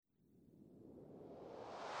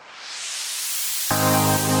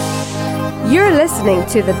You're listening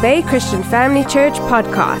to the Bay Christian Family Church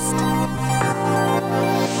podcast.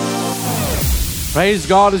 Praise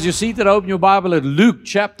God. As you're seated, open your Bible at Luke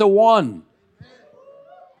chapter 1.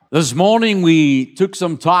 This morning we took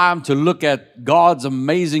some time to look at God's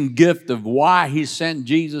amazing gift of why He sent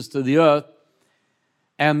Jesus to the earth,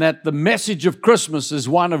 and that the message of Christmas is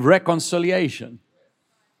one of reconciliation.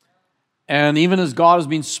 And even as God has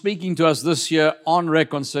been speaking to us this year on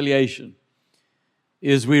reconciliation,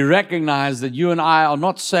 is we recognize that you and I are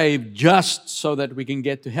not saved just so that we can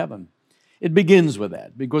get to heaven. It begins with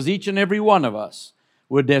that, because each and every one of us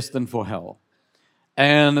were destined for hell.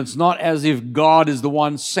 And it's not as if God is the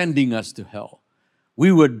one sending us to hell.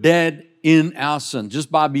 We were dead in our sin,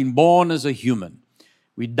 just by being born as a human.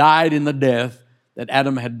 We died in the death that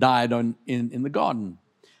Adam had died in the garden.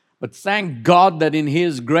 But thank God that in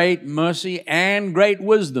His great mercy and great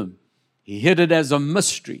wisdom, He hid it as a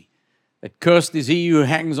mystery, that cursed is he who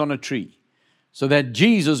hangs on a tree, so that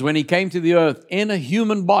Jesus, when He came to the earth in a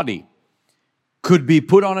human body, could be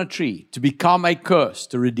put on a tree to become a curse,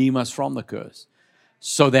 to redeem us from the curse,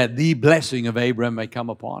 so that the blessing of Abraham may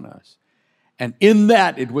come upon us. And in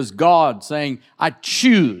that, it was God saying, I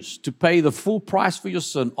choose to pay the full price for your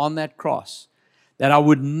sin on that cross, that I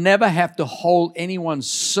would never have to hold anyone's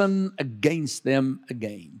sin against them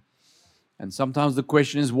again. And sometimes the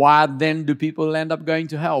question is, why then do people end up going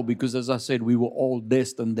to hell? Because as I said, we were all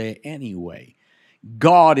destined there anyway.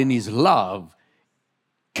 God in His love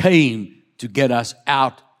came to get us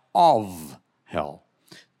out of hell,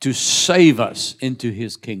 to save us into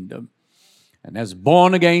His kingdom. And as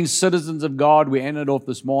born-again citizens of God, we ended off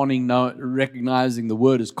this morning recognizing the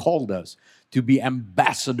Word has called us to be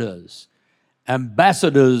ambassadors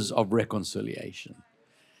of reconciliation.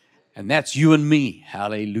 And that's you and me.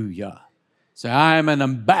 Hallelujah. So I am an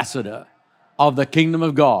ambassador of the kingdom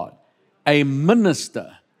of God, a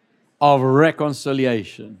minister of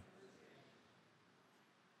reconciliation.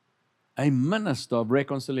 A minister of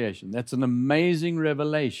reconciliation. That's an amazing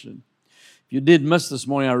revelation. If you did miss this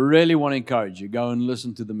morning, I really want to encourage you, go and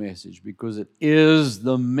listen to the message, because it is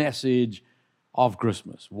the message of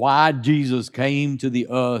Christmas. Why Jesus came to the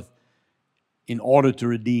earth in order to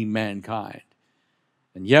redeem mankind.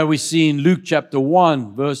 And here we see in Luke chapter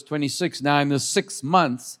 1, verse 26, now in the sixth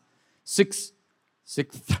month,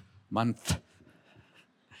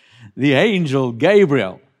 the angel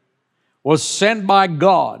Gabriel was sent by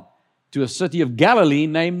God to a city of Galilee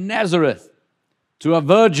named Nazareth, to a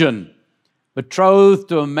virgin betrothed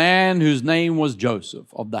to a man whose name was Joseph,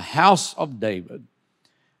 of the house of David.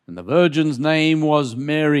 And the virgin's name was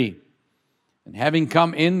Mary. And having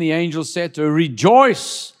come in, the angel said to her,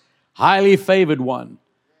 Rejoice, highly favored one.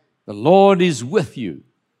 The Lord is with you.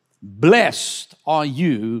 Blessed are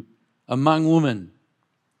you among women.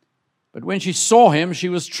 But when she saw him, she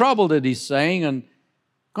was troubled at his saying, and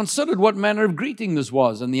considered what manner of greeting this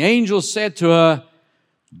was. And the angel said to her,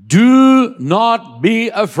 Do not be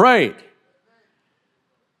afraid.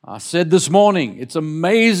 I said this morning, it's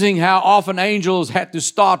amazing how often angels had to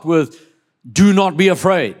start with, Do not be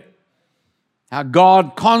afraid. How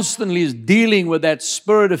God constantly is dealing with that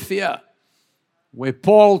spirit of fear. Where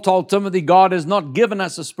Paul told Timothy, God has not given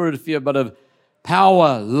us a spirit of fear, but of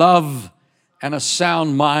power, love, and a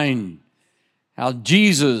sound mind. How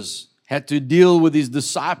Jesus had to deal with His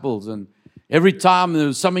disciples, and every time there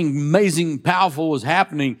was something amazing, powerful was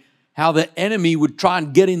happening, how the enemy would try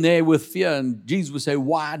and get in there with fear, and Jesus would say,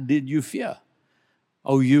 Why did you fear?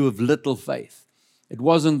 Oh, you of little faith. It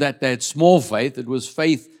wasn't that they had small faith, it was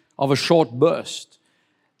faith of a short burst.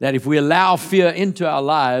 That if we allow fear into our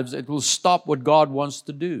lives, it will stop what God wants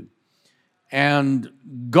to do. And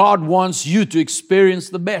God wants you to experience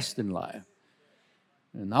the best in life.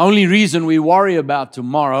 And the only reason we worry about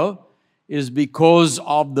tomorrow is because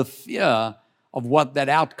of the fear of what that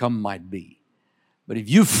outcome might be. But if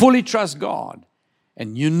you fully trust God,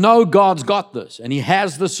 and you know God's got this, and He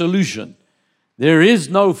has the solution, there is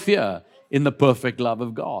no fear in the perfect love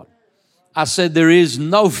of God. I said there is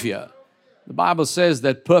no fear. The Bible says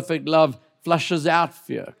that perfect love flushes out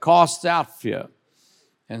fear, casts out fear.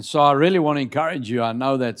 And so I really want to encourage you. I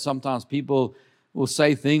know that sometimes people will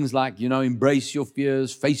say things like, embrace your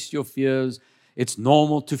fears, face your fears. It's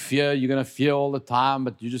normal to fear. You're going to fear all the time,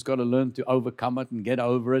 but you just got to learn to overcome it and get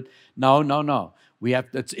over it. No.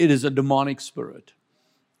 It is a demonic spirit.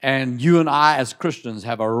 And you and I as Christians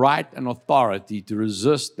have a right and authority to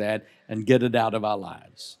resist that and get it out of our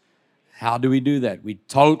lives. How do we do that? We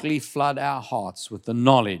totally flood our hearts with the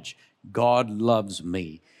knowledge God loves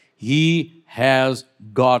me. He has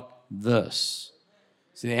got this.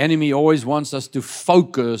 See, the enemy always wants us to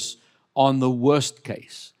focus on the worst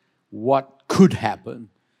case, what could happen.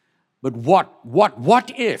 But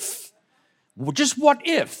what if, just what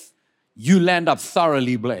if you land up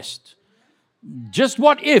thoroughly blessed? Just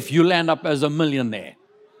what if you land up as a millionaire?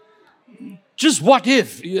 Just what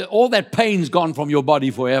if all that pain's gone from your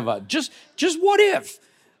body forever? Just what if?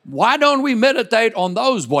 Why don't we meditate on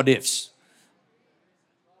those what ifs?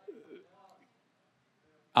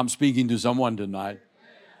 I'm speaking to someone tonight.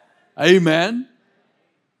 Amen.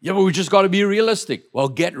 Yeah, but we just got to be realistic. Well,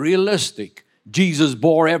 get realistic. Jesus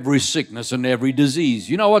bore every sickness and every disease.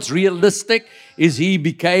 You know what's realistic? Is He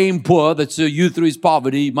became poor that so you through His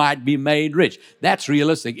poverty might be made rich. That's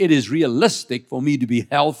realistic. It is realistic for me to be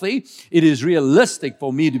healthy. It is realistic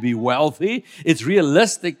for me to be wealthy. It's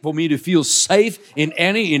realistic for me to feel safe in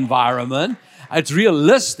any environment. It's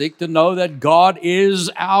realistic to know that God is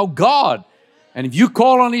our God. And if you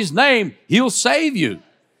call on His name, He'll save you,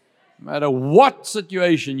 no matter what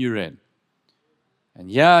situation you're in. And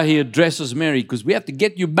yeah, He addresses Mary, because we have to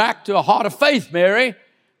get you back to a heart of faith, Mary.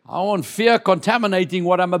 I don't want fear contaminating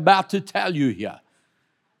what I'm about to tell you here.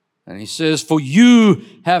 And He says, for you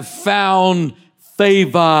have found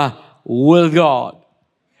favor with God.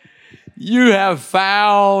 You have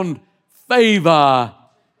found favor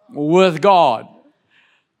with God.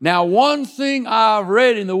 Now, one thing I've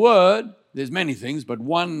read in the Word, there's many things, but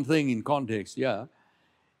one thing in context,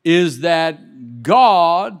 is that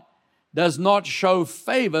God does not show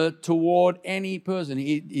favor toward any person.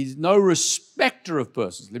 He's no respecter of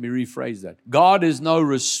persons. Let me rephrase that. God is no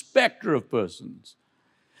respecter of persons,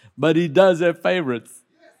 but He does have favorites.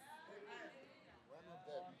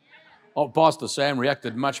 Oh, Pastor Sam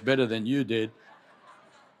reacted much better than you did.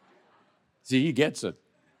 See, he gets it.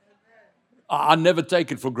 I never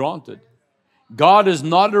take it for granted. God is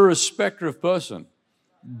not a respecter of person,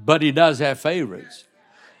 but He does have favorites.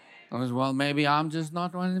 Well, maybe I'm just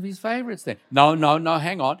not one of His favorites then. No,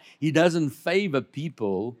 hang on. He doesn't favor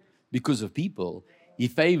people because of people. He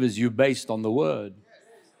favors you based on the Word.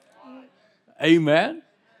 Amen?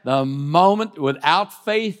 The moment, without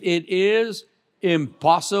faith, it is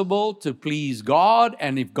impossible to please God.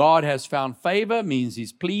 And if God has found favor, means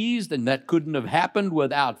He's pleased. And that couldn't have happened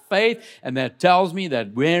without faith. And that tells me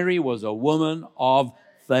that Mary was a woman of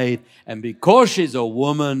faith. And because she's a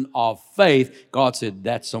woman of faith, God said,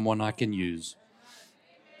 that's someone I can use.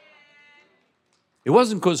 It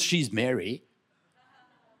wasn't because she's Mary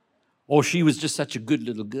or she was just such a good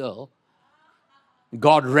little girl.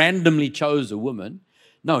 God randomly chose a woman.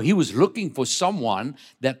 No, He was looking for someone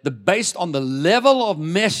that based on the level of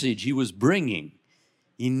message He was bringing,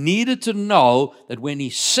 He needed to know that when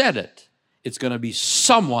He said it, it's going to be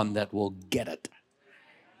someone that will get it.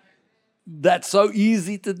 That's so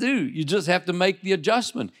easy to do. You just have to make the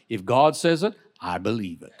adjustment. If God says it, I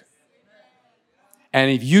believe it.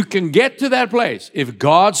 And if you can get to that place, if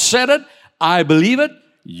God said it, I believe it,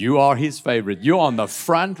 you are His favorite. You're on the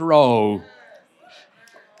front row.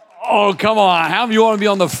 Oh, come on. How many of you want to be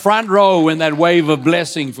on the front row when that wave of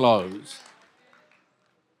blessing flows?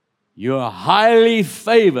 You're highly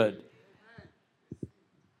favored.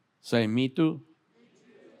 Say, me too.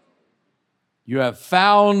 You have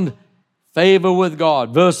found favor with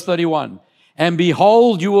God. Verse 31. And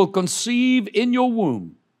behold, you will conceive in your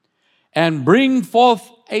womb and bring forth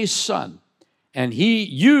a son, and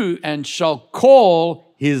you shall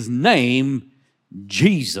call His name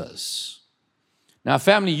Jesus. Now,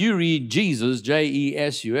 family, you read Jesus,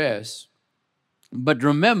 Jesus, but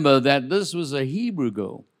remember that this was a Hebrew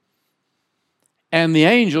girl. And the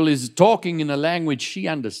angel is talking in a language she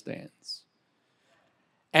understands.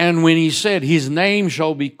 And when He said, His name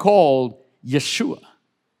shall be called Yeshua,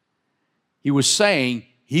 He was saying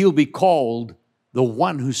He'll be called the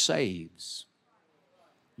one who saves.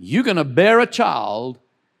 You're going to bear a child,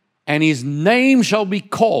 and His name shall be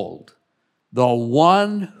called the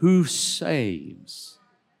one who saves.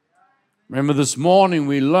 Remember this morning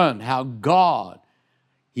we learned how God,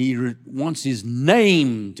 He wants His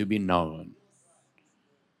name to be known.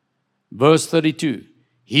 Verse 32,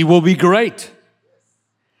 He will be great,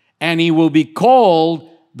 and He will be called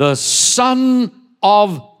the Son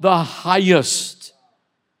of the Highest.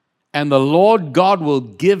 And the Lord God will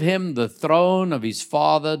give Him the throne of His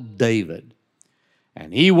father David.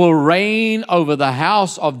 And He will reign over the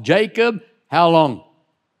house of Jacob. How long?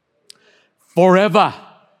 Forever.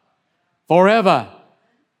 Forever.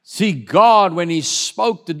 See, God, when He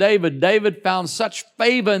spoke to David, David found such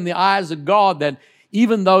favor in the eyes of God that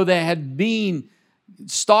even though they had been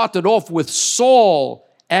started off with Saul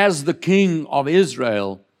as the king of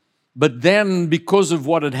Israel, but then because of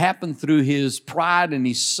what had happened through his pride and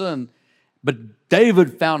his sin, but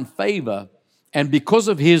David found favor. And because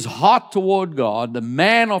of his heart toward God, the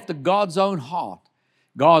man after God's own heart,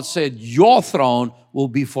 God said, your throne will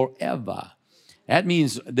be forever. That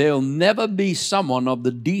means there'll never be someone of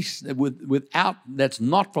the that's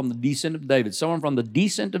not from the descent of David. Someone from the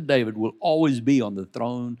descent of David will always be on the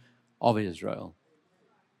throne of Israel.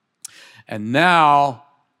 And now,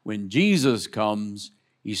 when Jesus comes,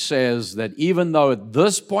 he says that even though at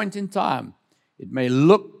this point in time, it may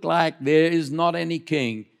look like there is not any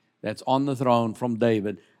king that's on the throne from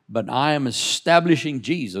David, but I am establishing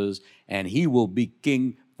Jesus, and he will be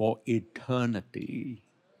king for eternity.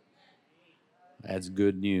 That's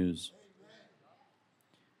good news.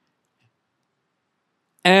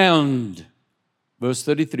 And, verse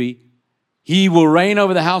 33, he will reign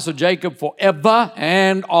over the house of Jacob forever,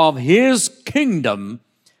 and of his kingdom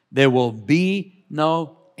there will be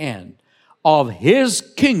no end. Of his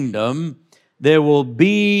kingdom there will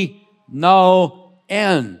be no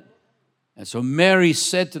end. And so Mary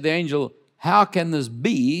said to the angel, how can this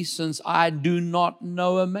be, since I do not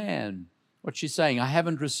know a man? What's she saying? I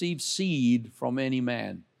haven't received seed from any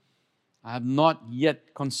man. I have not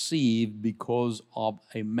yet conceived because of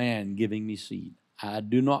a man giving me seed. I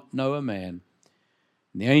do not know a man.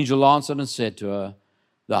 And the angel answered and said to her,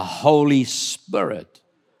 the Holy Spirit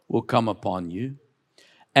will come upon you,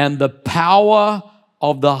 and the power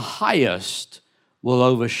of the highest will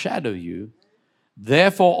overshadow you.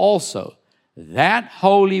 Therefore also, that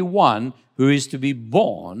Holy One who is to be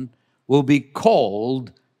born will be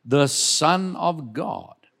called the Son of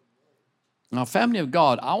God. Now, family of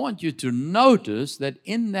God, I want you to notice that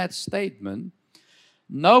in that statement,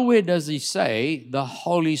 nowhere does he say the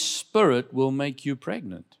Holy Spirit will make you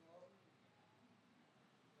pregnant.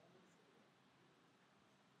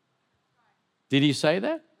 Did he say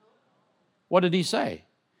that? What did he say?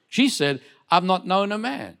 She said, I've not known a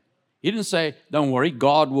man. He didn't say, don't worry,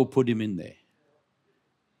 God will put him in there.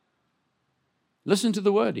 Listen to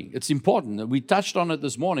the wording. It's important. We touched on it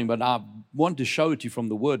this morning, but I want to show it to you from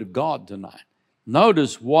the Word of God tonight.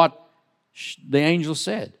 Notice what the angel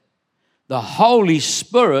said. The Holy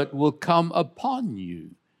Spirit will come upon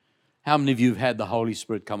you. How many of you have had the Holy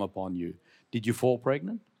Spirit come upon you? Did you fall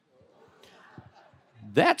pregnant?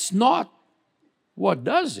 That's not what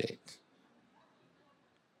does it.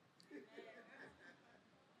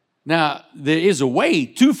 Now, there is a way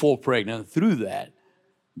to fall pregnant through that.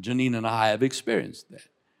 Janine and I have experienced that.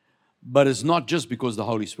 But it's not just because the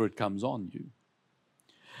Holy Spirit comes on you.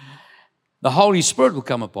 The Holy Spirit will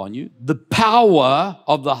come upon you. The power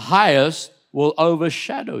of the highest will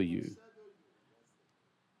overshadow you.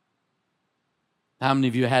 How many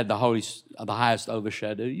of you had the highest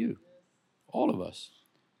overshadow you? All of us.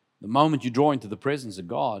 The moment you draw into the presence of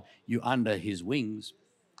God, you're under His wings.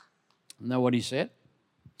 You know what He said?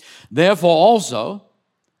 Therefore also,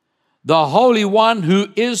 the Holy One who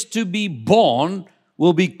is to be born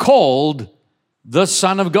will be called the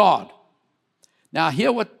Son of God. Now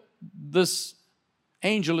hear what this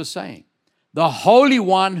angel is saying. The Holy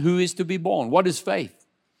One who is to be born. What is faith?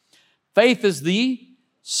 Faith is the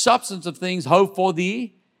substance of things hoped for,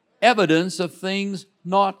 the evidence of things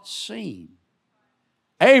not seen.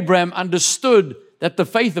 Abraham understood that the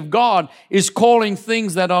faith of God is calling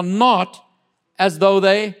things that are not as though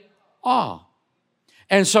they are.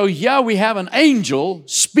 And so here we have an angel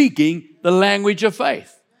speaking the language of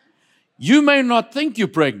faith. You may not think you're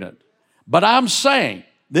pregnant, but I'm saying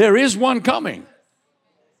there is one coming.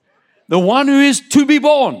 The one who is to be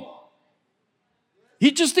born.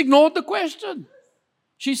 He just ignored the question.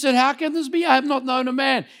 She said, how can this be? I have not known a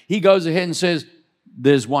man. He goes ahead and says,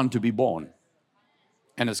 there's one to be born.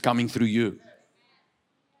 And it's coming through you.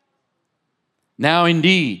 Now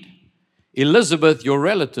indeed, Elizabeth, your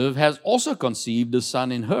relative, has also conceived a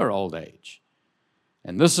son in her old age.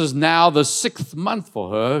 And this is now the 6th month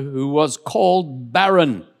for her, who was called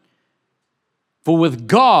barren. For with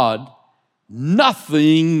God,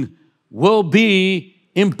 nothing will be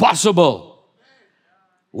impossible.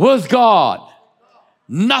 With God,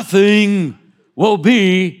 nothing will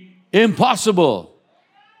be impossible.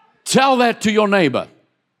 Tell that to your neighbor.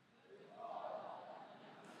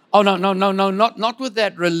 Oh, no, not with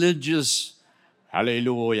that religious,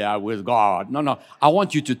 hallelujah, with God. No. I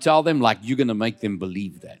want you to tell them like you're going to make them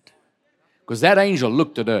believe that. Because that angel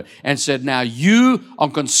looked at her and said, now you are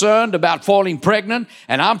concerned about falling pregnant,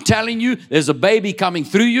 and I'm telling you there's a baby coming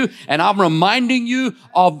through you, and I'm reminding you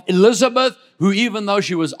of Elizabeth, who even though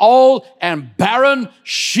she was old and barren,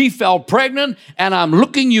 she fell pregnant, and I'm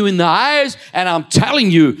looking you in the eyes, and I'm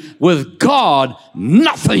telling you, with God,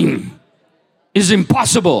 nothing is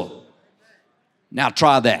impossible. Now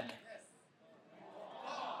try that.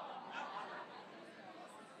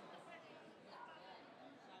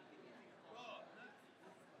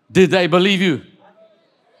 Did they believe you?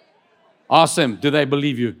 Ask them, do they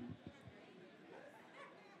believe you?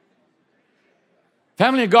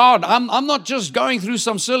 Family of God, I'm not just going through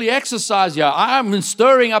some silly exercise here. I'm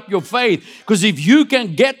stirring up your faith, because if you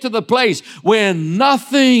can get to the place where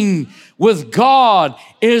nothing with God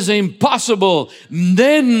is impossible,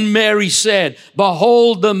 then Mary said,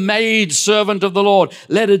 behold the maid servant of the Lord,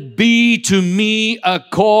 let it be to me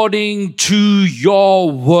according to your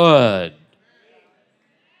word.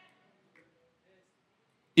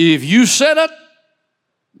 If you said it,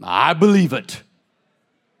 I believe it.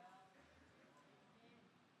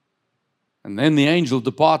 And then the angel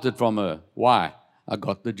departed from her. Why? I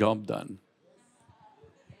got the job done.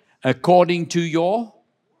 According to your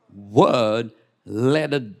word,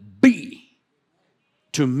 let it be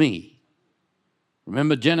to me.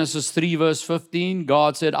 Remember Genesis 3 verse 15?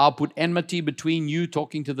 God said, I'll put enmity between you,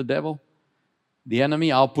 talking to the devil, the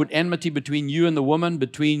enemy. I'll put enmity between you and the woman,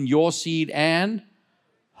 between your seed and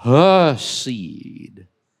her seed.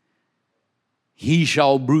 He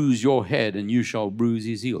shall bruise your head and you shall bruise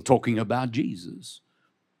his heel. Talking about Jesus.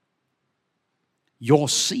 Your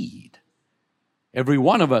seed. Every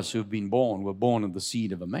one of us who've been born were born of the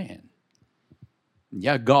seed of a man.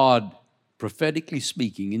 Yeah, God, prophetically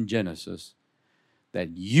speaking in Genesis,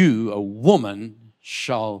 that you, a woman,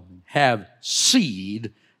 shall have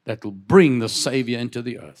seed that will bring the Savior into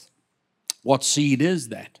the earth. What seed is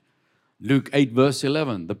that? Luke 8 verse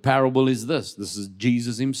 11, the parable is this. This is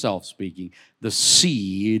Jesus himself speaking. The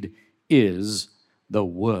seed is the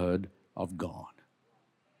word of God.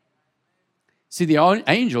 See, the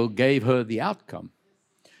angel gave her the outcome.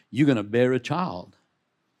 You're going to bear a child.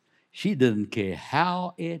 She didn't care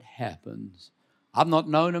how it happens. I've not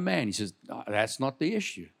known a man. He says, no, that's not the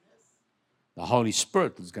issue. The Holy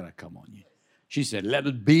Spirit is going to come on you. She said, let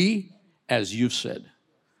it be as you've said.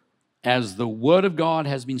 As the word of God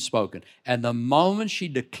has been spoken. And the moment she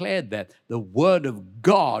declared that, the word of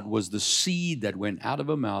God was the seed that went out of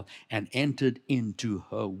her mouth and entered into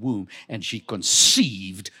her womb. And she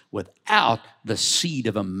conceived without the seed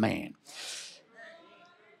of a man.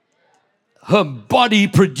 Her body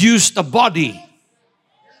produced a body.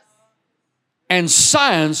 And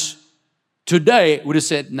science today would have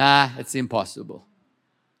said, nah, it's impossible.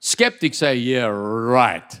 Skeptics say, yeah,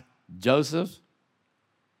 right. Joseph?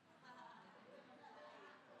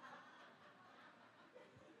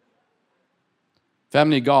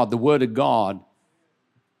 Family of God, the word of God,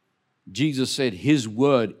 Jesus said his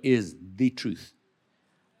word is the truth.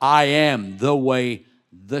 I am the way,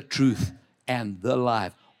 the truth, and the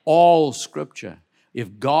life. All scripture.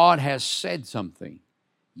 If God has said something,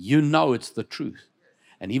 you know it's the truth.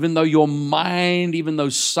 And even though your mind, even though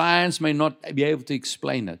science may not be able to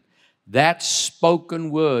explain it, that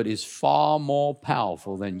spoken word is far more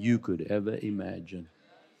powerful than you could ever imagine.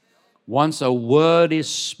 Once a word is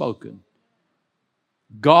spoken,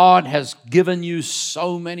 God has given you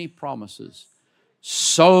so many promises,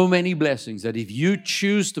 so many blessings, that if you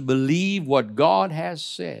choose to believe what God has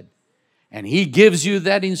said, and he gives you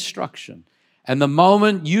that instruction, and the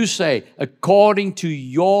moment you say, according to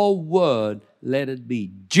your word, let it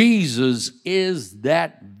be. Jesus is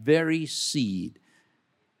that very seed.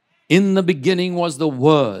 In the beginning was the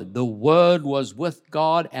Word. The Word was with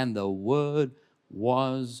God, and the Word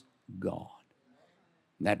was God.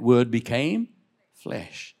 That Word became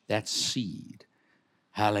flesh. That's seed.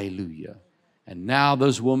 Hallelujah. And now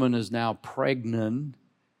this woman is now pregnant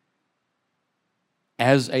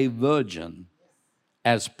as a virgin,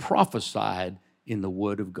 as prophesied in the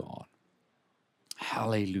Word of God.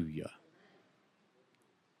 Hallelujah.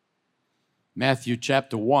 Matthew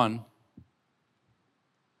chapter 1,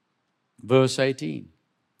 verse 18.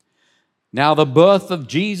 Now the birth of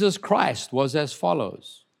Jesus Christ was as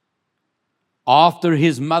follows. After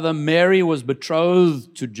his mother Mary was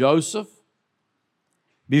betrothed to Joseph,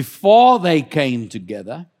 before they came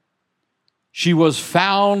together, she was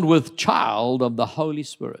found with child of the Holy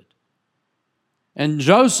Spirit. And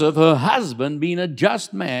Joseph, her husband, being a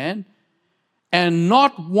just man, and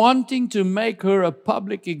not wanting to make her a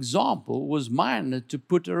public example, was minded to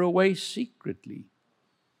put her away secretly.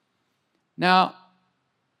 Now,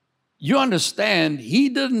 you understand, he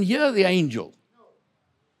didn't hear the angel.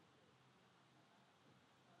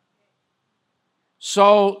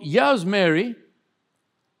 So here's Mary,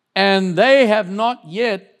 and they have not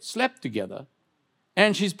yet slept together,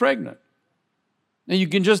 and she's pregnant. Now you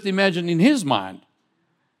can just imagine in his mind,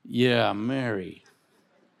 yeah, Mary.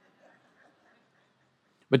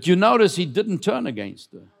 But you notice he didn't turn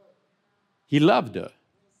against her. He loved her,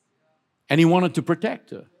 and he wanted to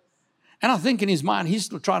protect her. And I think in his mind, he's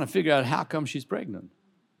still trying to figure out how come she's pregnant.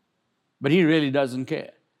 But he really doesn't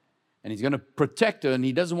care. and he's going to protect her, and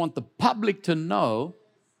he doesn't want the public to know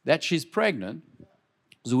that she's pregnant,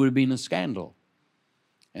 because it would have been a scandal.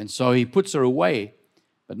 And so he puts her away.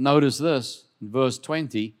 But notice this, in verse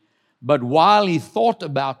 20, but while he thought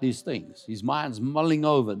about these things, his mind's mulling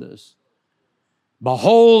over this,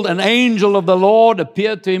 behold, an angel of the Lord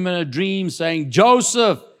appeared to him in a dream, saying,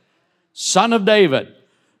 Joseph, son of David,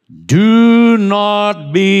 do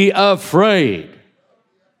not be afraid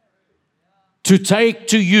to take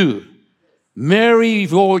to you Mary,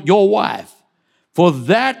 your wife, for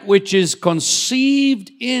that which is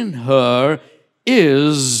conceived in her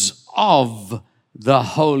is of the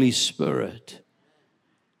Holy Spirit.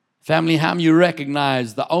 Family, how many you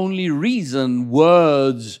recognize the only reason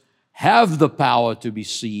words have the power to be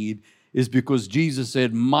seed is because Jesus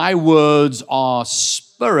said, my words are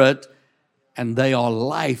spirit and they are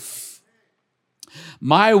life.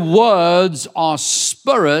 My words are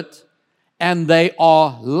spirit and they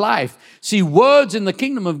are life. See, words in the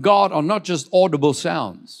kingdom of God are not just audible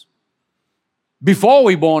sounds. Before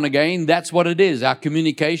we're born again, that's what it is. Our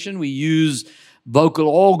communication, we use vocal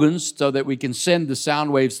organs so that we can send the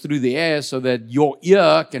sound waves through the air so that your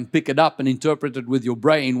ear can pick it up and interpret it with your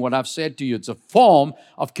brain, what I've said to you. It's a form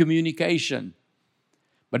of communication.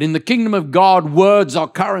 But in the kingdom of God, words are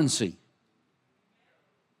currency.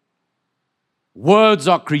 Words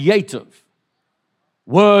are creative.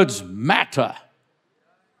 Words matter.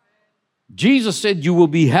 Jesus said you will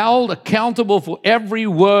be held accountable for every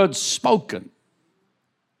word spoken.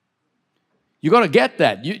 You got to get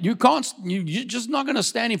that. You're just not going to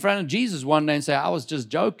stand in front of Jesus one day and say, I was just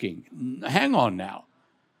joking. Hang on now.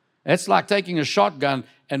 It's like taking a shotgun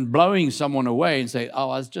and blowing someone away and say,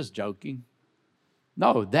 oh, I was just joking.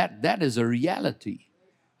 No, that is a reality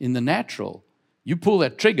in the natural. You pull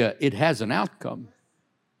that trigger, it has an outcome.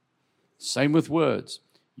 Same with words.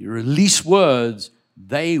 You release words,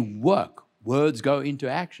 they work. Words go into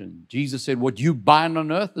action. Jesus said, what you bind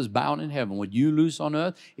on earth is bound in heaven. What you loose on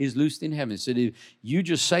earth is loosed in heaven. He said, if you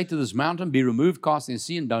just say to this mountain, be removed, cast in the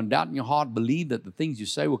sea, and don't doubt in your heart, believe that the things you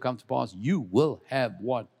say will come to pass, you will have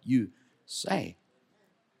what you say.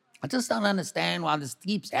 I just don't understand why this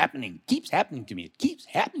keeps happening. It keeps happening to me. It keeps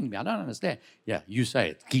happening to me. I don't understand. Yeah, you say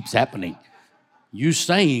it keeps happening. You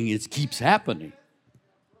saying it keeps happening.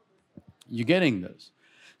 You're getting this?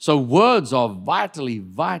 So words are vitally,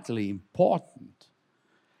 vitally important.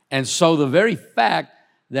 And so the very fact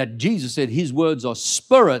that Jesus said his words are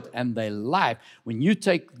spirit and they're life, when you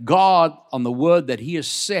take God on the word that he has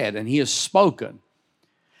said and he has spoken,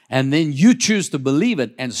 and then you choose to believe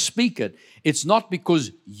it and speak it, it's not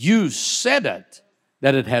because you said it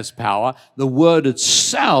that it has power. The word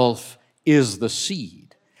itself is the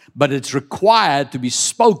seed, but it's required to be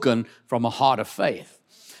spoken from a heart of faith.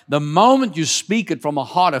 The moment you speak it from a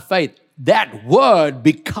heart of faith, that word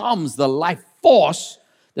becomes the life force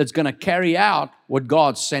that's going to carry out what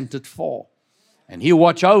God sent it for. And he'll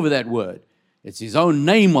watch over that word. It's his own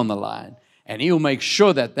name on the line. And he'll make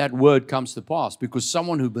sure that that word comes to pass because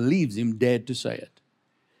someone who believes him dared to say it.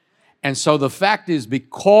 And so the fact is,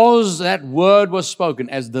 because that word was spoken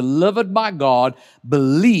as delivered by God,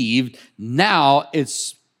 believed, now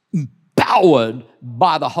it's empowered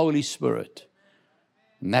by the Holy Spirit.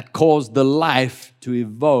 And that caused the life to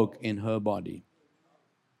evoke in her body.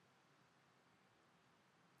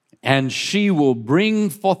 And she will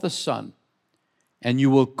bring forth a son, and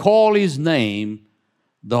you will call his name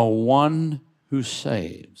the one who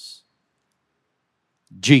saves.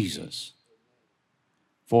 Jesus.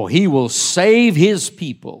 For he will save his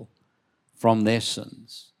people from their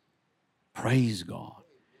sins. Praise God.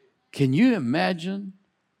 Can you imagine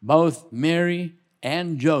both Mary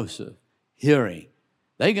and Joseph hearing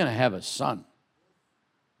they're going to have a son?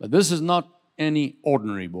 But this is not any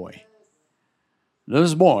ordinary boy.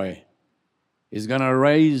 This boy is going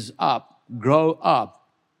to grow up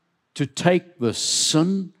to take the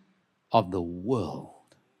sin of the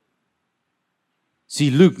world.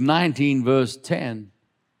 See, Luke 19 verse 10,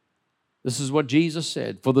 this is what Jesus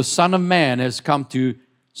said. For the Son of Man has come to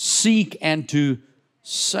seek and to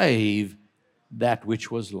save that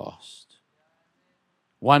which was lost.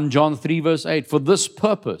 1 John 3 verse 8, for this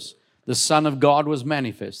purpose the Son of God was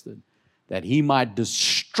manifested, that he might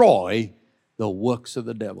destroy the works of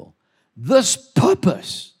the devil. This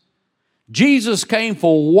purpose, Jesus came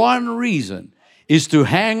for one reason, is to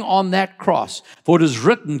hang on that cross. For it is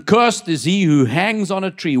written, cursed is he who hangs on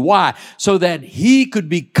a tree. Why? So that he could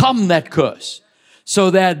become that curse.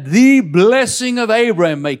 So that the blessing of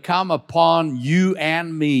Abraham may come upon you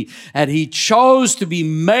and me. And he chose to be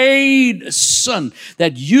made sin,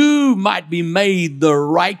 that you might be made the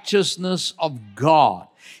righteousness of God.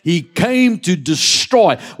 He came to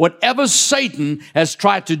destroy whatever Satan has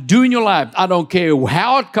tried to do in your life. I don't care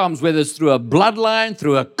how it comes, whether it's through a bloodline,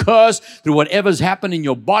 through a curse, through whatever's happened in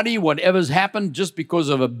your body, whatever's happened just because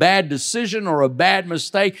of a bad decision or a bad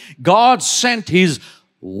mistake. God sent His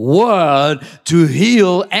Word to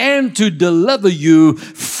heal and to deliver you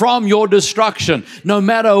from your destruction. No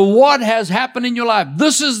matter what has happened in your life.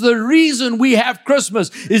 This is the reason we have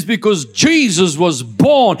Christmas, is because Jesus was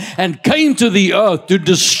born and came to the earth to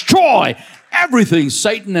destroy everything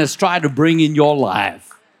Satan has tried to bring in your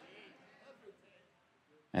life.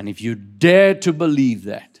 And if you dare to believe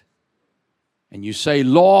that, and you say,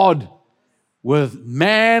 Lord, with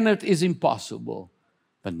man it is impossible,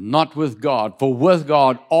 but not with God. For with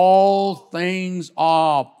God, all things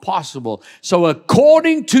are possible. So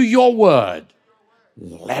according to your word,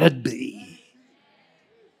 let it be.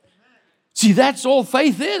 See, that's all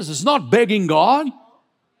faith is. It's not begging God.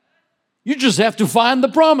 You just have to find the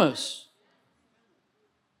promise.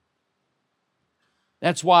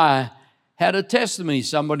 That's why I had a testimony.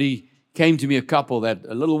 Somebody came to me, a couple that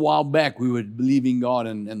a little while back we were believing God,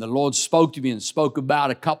 and the Lord spoke to me and spoke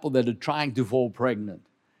about a couple that are trying to fall pregnant.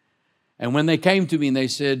 And when they came to me and they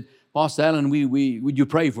said, Pastor Allan, would you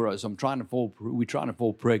pray for us? We're trying to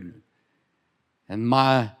fall pregnant. And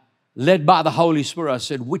led by the Holy Spirit, I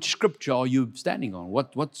said, which scripture are you standing on?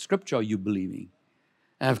 What scripture are you believing?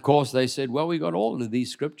 And of course they said, well, we got all of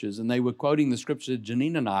these scriptures. And they were quoting the scripture that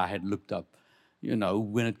Janine and I had looked up,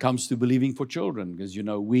 when it comes to believing for children. Because,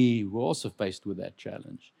 we were also faced with that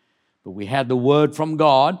challenge. But we had the word from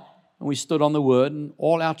God, and we stood on the word, and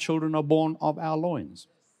all our children are born of our loins.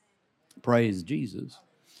 Praise Jesus.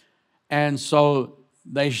 And so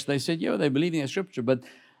they said, yeah, they believe in that scripture. But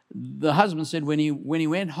the husband said when he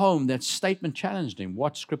went home, that statement challenged him.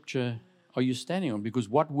 What scripture are you standing on? Because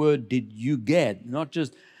what word did you get? Not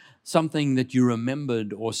just something that you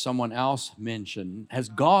remembered or someone else mentioned. Has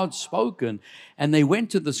God spoken? And they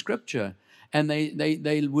went to the scripture, and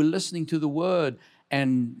they were listening to the word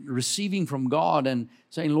and receiving from God and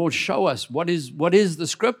saying, Lord, show us what is the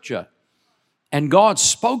scripture. And God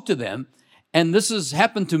spoke to them, and this has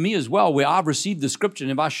happened to me as well, where I've received the scripture,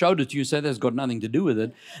 and if I showed it to you, say that's got nothing to do with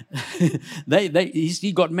it.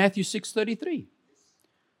 He got Matthew 6:33.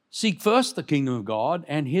 Seek first the kingdom of God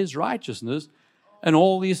and His righteousness, and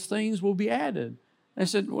all these things will be added. They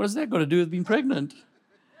said, what has that got to do with being pregnant?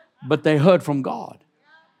 But they heard from God.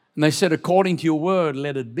 And they said, according to your word,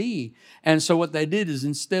 let it be. And so what they did is,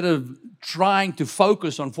 instead of trying to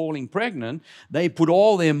focus on falling pregnant, they put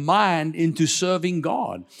all their mind into serving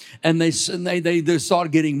God. And they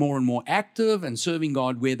started getting more and more active and serving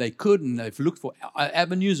God where they could. And they've looked for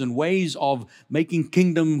avenues and ways of making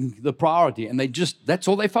kingdom the priority. And that's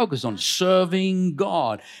all they focused on, serving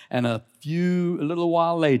God. And a little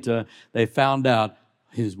while later, they found out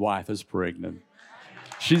his wife is pregnant.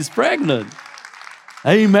 She's pregnant.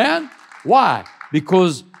 Amen. Why?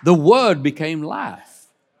 Because the word became life.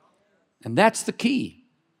 And that's the key,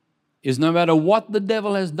 is no matter what the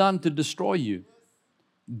devil has done to destroy you,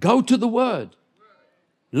 go to the word.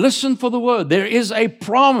 Listen for the word. There is a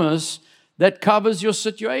promise that covers your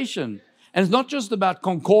situation. And it's not just about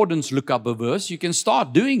concordance, look up a verse. You can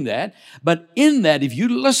start doing that. But in that, if you're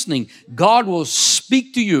listening, God will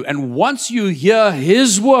speak to you. And once you hear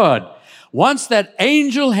His word, once that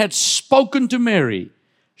angel had spoken to Mary,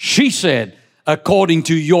 she said, according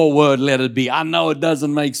to your word, let it be. I know it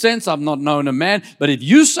doesn't make sense. I've not known a man. But if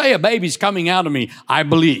you say a baby's coming out of me, I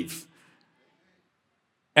believe.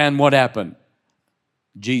 And what happened?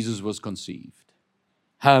 Jesus was conceived.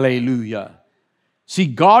 Hallelujah. See,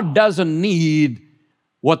 God doesn't need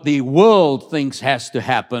what the world thinks has to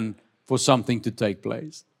happen for something to take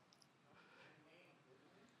place.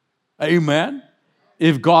 Amen.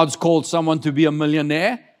 If God's called someone to be a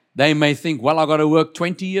millionaire, they may think, well, I've got to work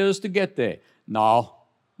 20 years to get there. No.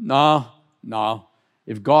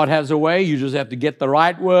 If God has a way, you just have to get the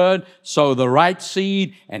right word, sow the right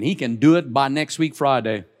seed, and He can do it by next week,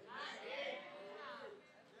 Friday.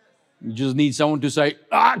 You just need someone to say,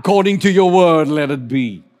 according to your word, let it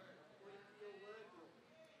be.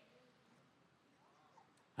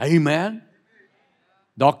 Amen.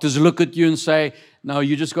 Doctors look at you and say, no,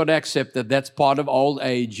 you just got to accept that that's part of old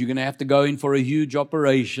age. You're going to have to go in for a huge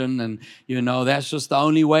operation, and, that's just the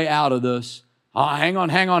only way out of this. Hang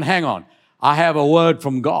on. I have a word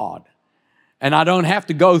from God, and I don't have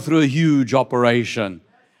to go through a huge operation.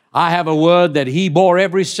 I have a word that He bore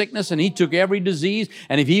every sickness and He took every disease,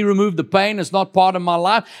 and if He removed the pain, it's not part of my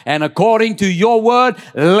life. And according to your word,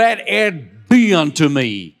 let it be unto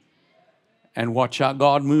me. And watch how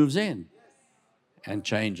God moves in and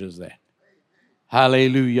changes that.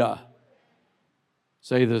 Hallelujah.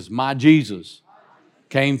 Say this, my Jesus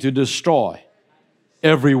came to destroy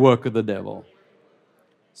every work of the devil.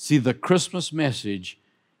 See, the Christmas message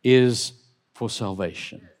is for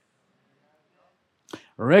salvation.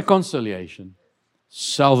 Reconciliation,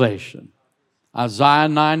 salvation. Isaiah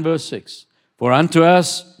 9 verse 6. For unto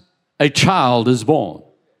us a child is born.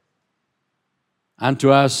 Unto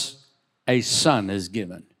us a son is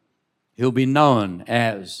given. He'll be known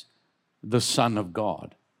as the Son of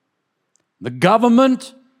God. The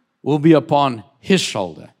government will be upon his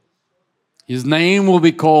shoulder. His name will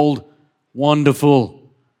be called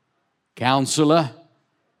Wonderful Counselor,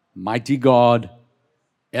 Mighty God,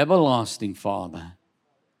 Everlasting Father,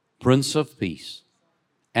 Prince of Peace.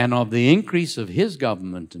 And of the increase of his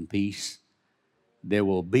government and peace, there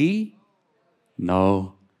will be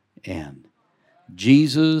no end.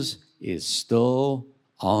 Jesus is still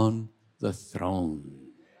on the throne.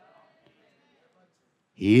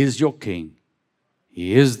 He is your King.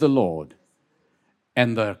 He is the Lord.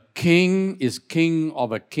 And the King is King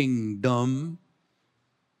of a kingdom.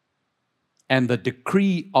 And the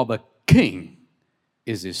decree of a king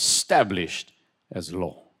is established as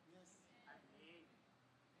law.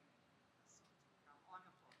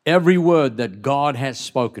 Every word that God has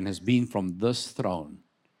spoken has been from this throne.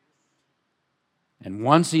 And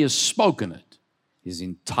once He has spoken it, His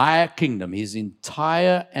entire kingdom, His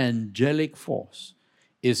entire angelic force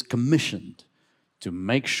is commissioned to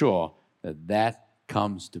make sure that that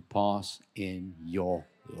comes to pass in your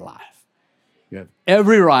life. You have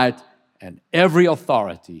every right and every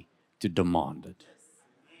authority to demand it.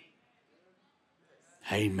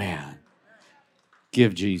 Amen.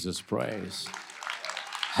 Give Jesus praise.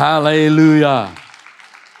 Hallelujah.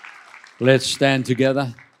 Let's stand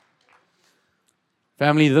together.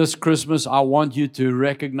 Family, this Christmas, I want you to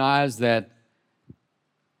recognize that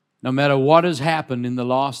no matter what has happened in the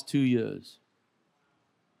last 2 years,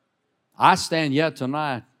 I stand here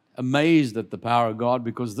tonight amazed at the power of God,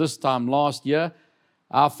 because this time last year,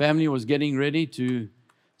 our family was getting ready to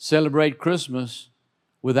celebrate Christmas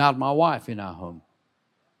without my wife in our home.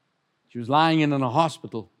 She was lying in a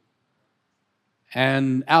hospital.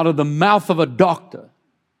 And out of the mouth of a doctor,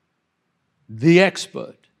 the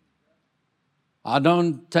expert, I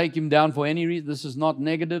don't take him down for any reason. This is not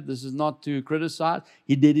negative. This is not to criticize.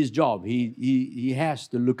 He did his job. He has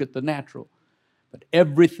to look at the natural. But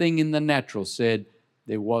everything in the natural said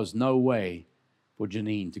there was no way for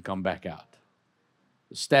Janine to come back out.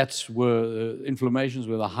 The stats were, inflammations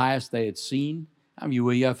were the highest they had seen. I mean, you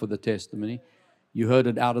were here for the testimony. You heard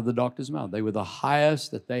it out of the doctor's mouth. They were the highest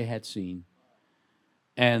that they had seen.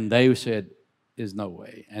 And they said, there's no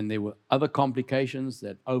way. And there were other complications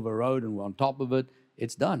that overrode and were on top of it.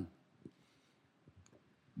 It's done.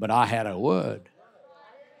 But I had a word.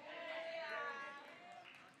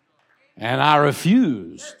 And I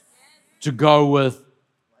refused to go with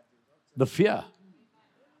the fear.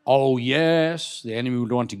 Oh, yes, the enemy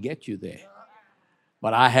would want to get you there.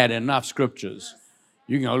 But I had enough scriptures.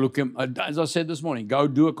 You can go look at, as I said this morning, go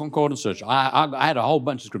do a concordance search. I had a whole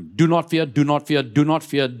bunch of scriptures. Do not fear, do not fear, do not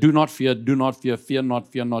fear, do not fear, do not fear, fear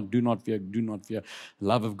not, do not fear, do not fear. The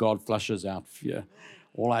love of God flushes out fear.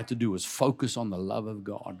 All I had to do was focus on the love of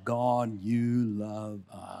God. God, you love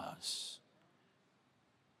us.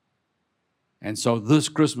 And so this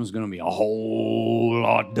Christmas is going to be a whole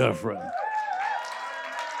lot different.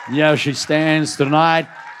 Yeah, she stands tonight.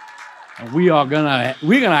 And we're gonna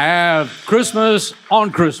have Christmas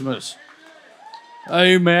on Christmas.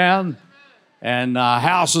 Amen. And our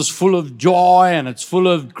house is full of joy, and it's full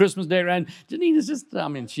of Christmas Day. And Janine is just,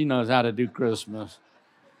 she knows how to do Christmas.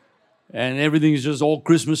 And everything's just all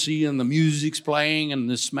Christmassy, and the music's playing, and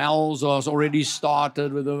the smells are already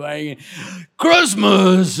started with the way.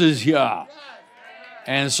 Christmas is here.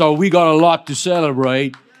 And so we got a lot to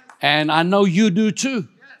celebrate, and I know you do too.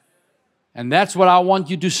 And that's what I want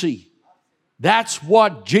you to see. That's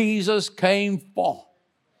what Jesus came for.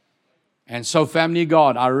 And so, family of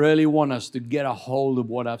God, I really want us to get a hold of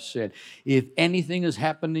what I've said. If anything has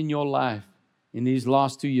happened in your life in these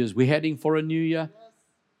last 2 years, we're heading for a new year.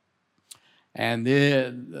 And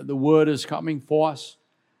the word is coming for us.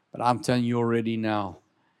 But I'm telling you already now,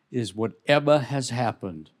 is whatever has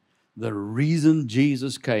happened, the reason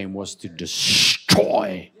Jesus came was to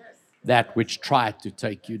destroy that which tried to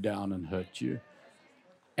take you down and hurt you.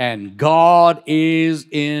 And God is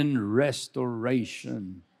in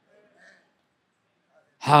restoration.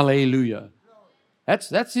 Hallelujah.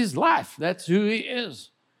 That's His life. That's who He is.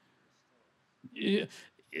 I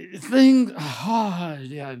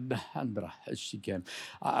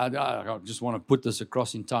just want to put this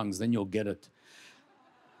across in tongues, then you'll get it.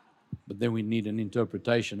 But then we need an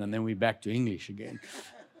interpretation, and then we're back to English again.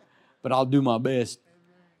 But I'll do my best.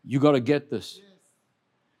 You got to get this.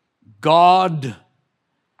 God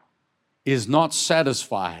is not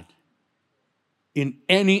satisfied in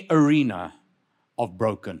any arena of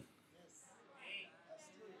broken.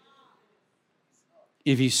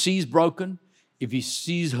 If He sees broken, if He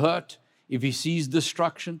sees hurt, if He sees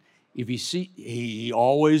destruction, He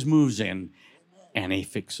always moves in and He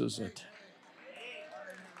fixes it.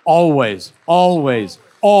 Always, always,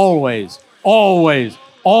 always, always,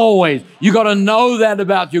 always. You got to know that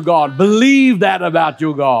about your God. Believe that about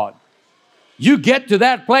your God. You get to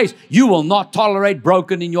that place, you will not tolerate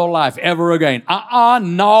broken in your life ever again.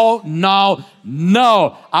 No, no,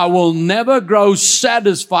 no. I will never grow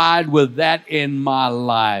satisfied with that in my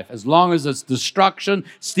life. As long as it's destruction,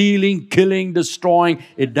 stealing, killing, destroying,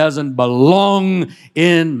 it doesn't belong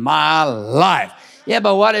in my life. Yeah,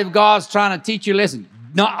 but what if God's trying to teach you a lesson?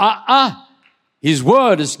 No, His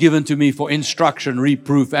word is given to me for instruction,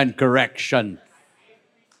 reproof, and correction.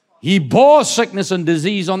 He bore sickness and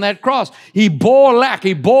disease on that cross. He bore lack.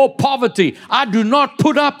 He bore poverty. I do not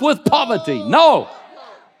put up with poverty. No.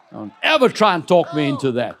 Don't ever try and talk me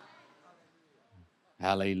into that.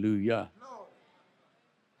 Hallelujah.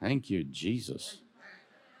 Thank you, Jesus.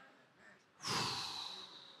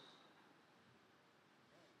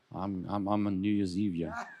 I'm on New Year's Eve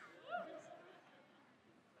here.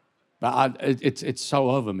 But it's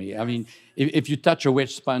so over me. I mean, if you touch a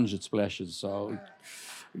wet sponge, it splashes. So...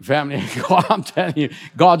 family, I'm telling you,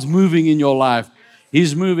 God's moving in your life.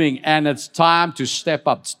 He's moving, and it's time to step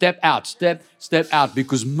up, step out, step out,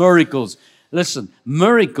 because miracles, listen,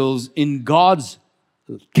 miracles in God's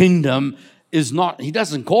kingdom is not, He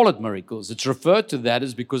doesn't call it miracles. It's referred to that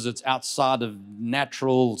as because it's outside of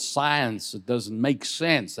natural science. It doesn't make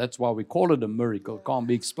sense. That's why we call it a miracle. It can't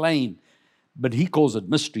be explained. But He calls it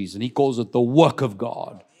mysteries, and He calls it the work of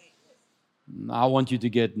God. I want you to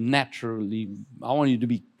get I want you to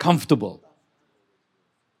be comfortable.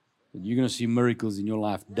 You're going to see miracles in your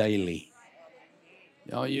life daily.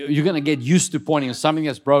 You're going to get used to pointing at something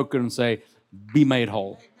that's broken and say, be made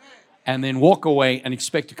whole. And then walk away and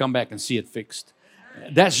expect to come back and see it fixed.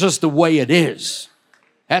 That's just the way it is.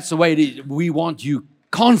 That's the way it is. We want you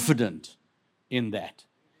confident in that.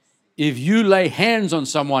 If you lay hands on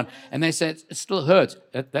someone and they say, it still hurts,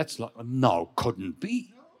 that's like, no, couldn't be.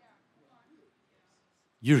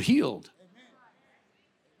 You're healed.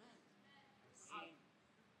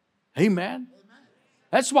 Amen.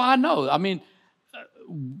 That's why I know. I mean,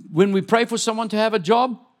 when we pray for someone to have a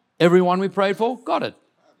job, everyone we prayed for got it.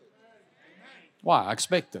 Why? I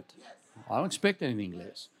expect it. I don't expect anything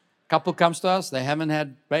less. Couple comes to us, they haven't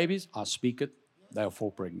had babies, I speak it, they'll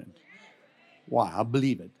fall pregnant. Why? I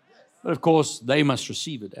believe it. But of course, they must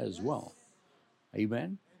receive it as well.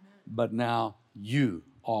 Amen. But now you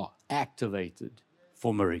are activated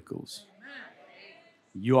for miracles.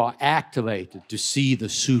 You are activated to see the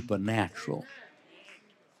supernatural.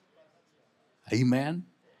 Amen.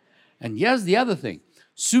 And here's the other thing.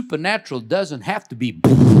 Supernatural doesn't have to be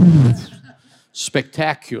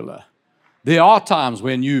spectacular. There are times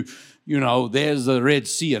when you know, there's the Red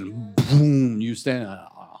Sea and boom, you stand there.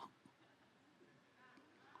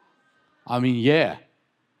 I mean, yeah.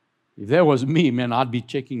 If that was me, man, I'd be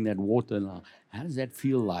checking that water. Now. How does that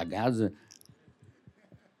feel like? How does it...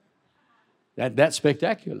 That's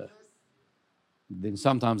spectacular. Then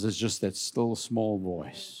sometimes it's just that still small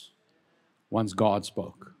voice. Once God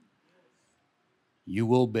spoke, you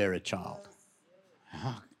will bear a child.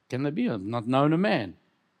 How can there be? I'm not known a man.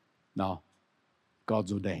 No,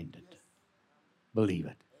 God's ordained it. Believe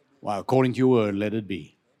it. Well, according to your word, let it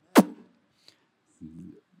be.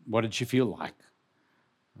 What did she feel like?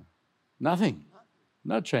 Nothing.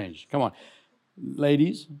 No change. Come on.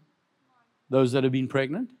 Ladies, those that have been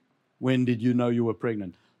pregnant, when did you know you were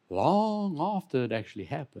pregnant? Long after it actually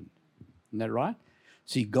happened. Isn't that right?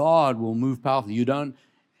 See, God will move powerfully. You don't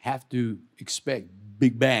have to expect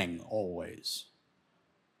big bang always.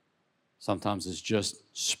 Sometimes it's just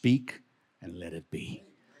speak and let it be.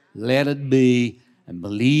 Let it be and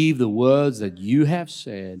believe the words that you have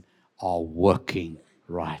said are working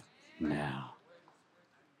right now.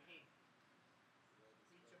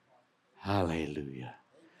 Hallelujah.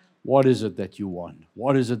 What is it that you want?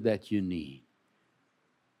 What is it that you need?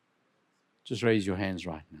 Just raise your hands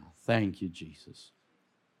right now. Thank you, Jesus.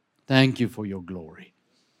 Thank you for your glory.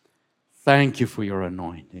 Thank you for your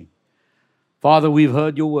anointing. Father, we've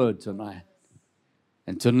heard your word tonight.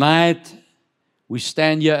 And tonight, we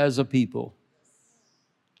stand here as a people.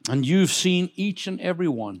 And you've seen each and every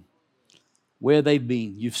one where they've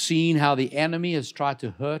been. You've seen how the enemy has tried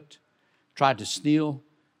to hurt, tried to steal,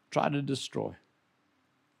 try to destroy.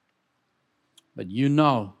 But you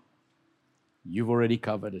know, you've already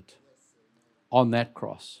covered it on that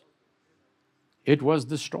cross. It was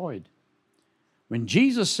destroyed. When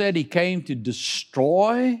Jesus said He came to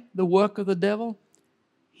destroy the work of the devil,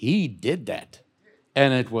 He did that.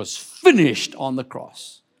 And it was finished on the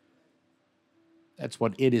cross. That's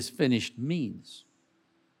what "it is finished" means.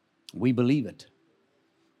 We believe it.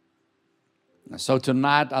 And so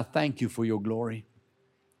tonight, I thank You for Your glory.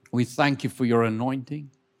 We thank You for Your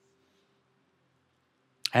anointing.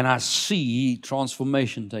 And I see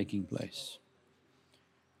transformation taking place.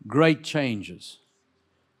 Great changes.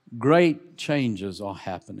 Great changes are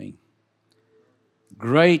happening.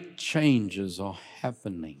 Great changes are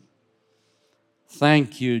happening.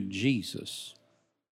 Thank You, Jesus.